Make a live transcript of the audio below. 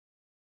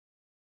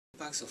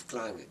impacts of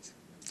climate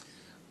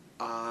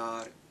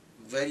are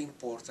very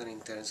important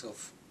in terms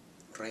of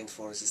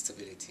rainforest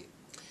stability.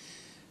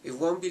 If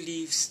one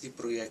believes the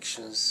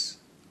projections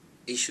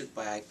issued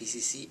by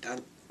IPCC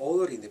and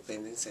other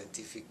independent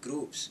scientific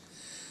groups,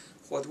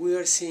 what we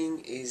are seeing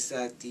is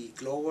that the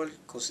global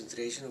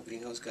concentration of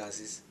greenhouse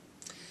gases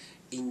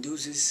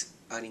induces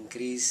an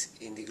increase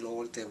in the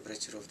global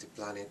temperature of the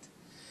planet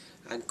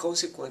and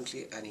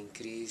consequently an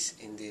increase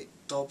in the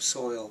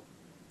topsoil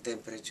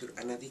temperature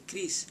and a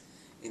decrease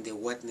in the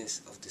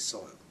wetness of the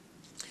soil.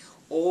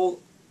 All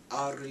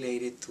are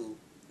related to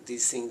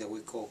this thing that we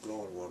call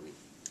global warming.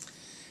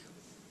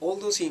 All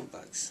those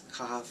impacts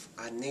have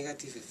a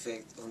negative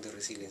effect on the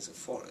resilience of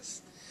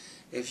forests.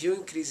 If you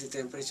increase the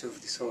temperature of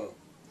the soil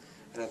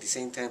and at the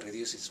same time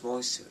reduce its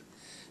moisture,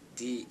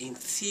 in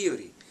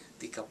theory,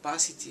 the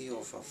capacity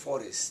of a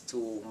forest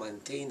to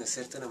maintain a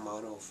certain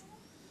amount of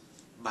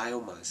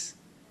biomass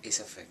is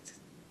affected.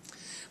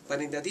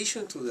 But in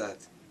addition to that,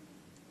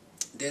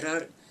 there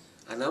are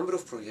a number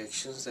of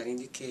projections that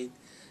indicate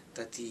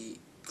that the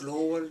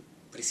global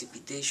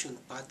precipitation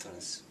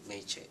patterns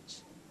may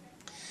change.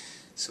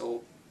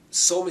 So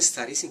some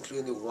studies,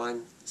 including the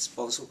one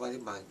sponsored by the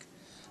bank,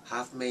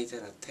 have made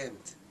an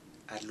attempt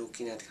at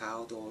looking at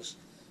how those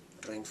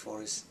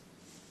rainforest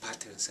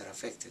patterns are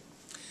affected.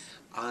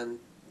 And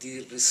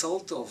the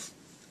result of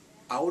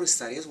our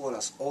study, as well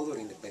as other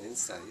independent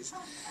studies,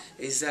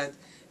 is that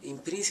in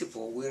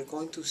principle we are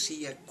going to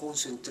see a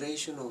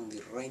concentration on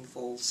the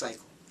rainfall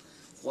cycle.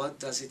 What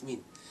does it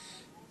mean?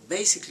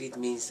 Basically it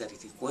means that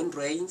when it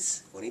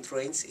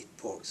rains, it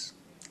pours.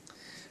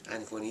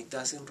 And when it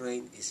doesn't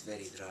rain, it's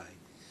very dry.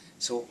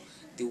 So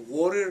the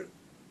water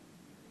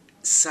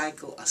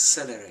cycle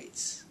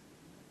accelerates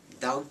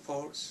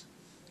downpours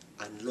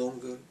and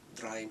longer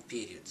drying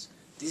periods.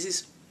 This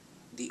is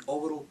the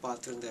overall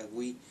pattern that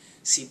we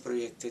see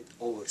projected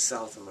over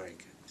South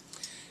America.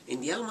 In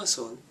the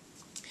Amazon,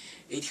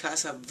 it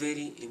has a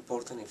very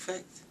important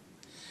effect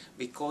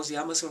because the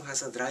Amazon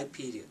has a dry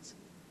period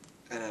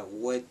and a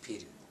wet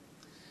period.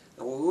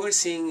 And what we are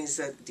seeing is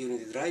that during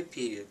the dry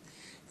period,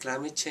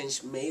 climate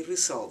change may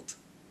result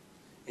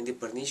in the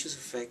pernicious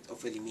effect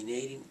of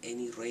eliminating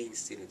any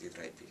rains during the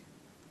dry period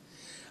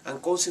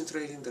and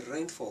concentrating the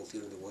rainfall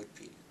during the wet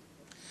period.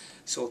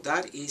 So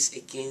that is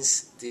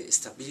against the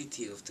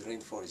stability of the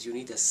rainforest. You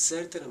need a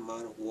certain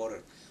amount of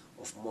water,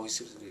 of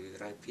moisture during the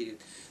dry period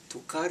to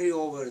carry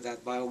over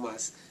that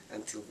biomass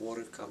until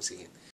water comes again.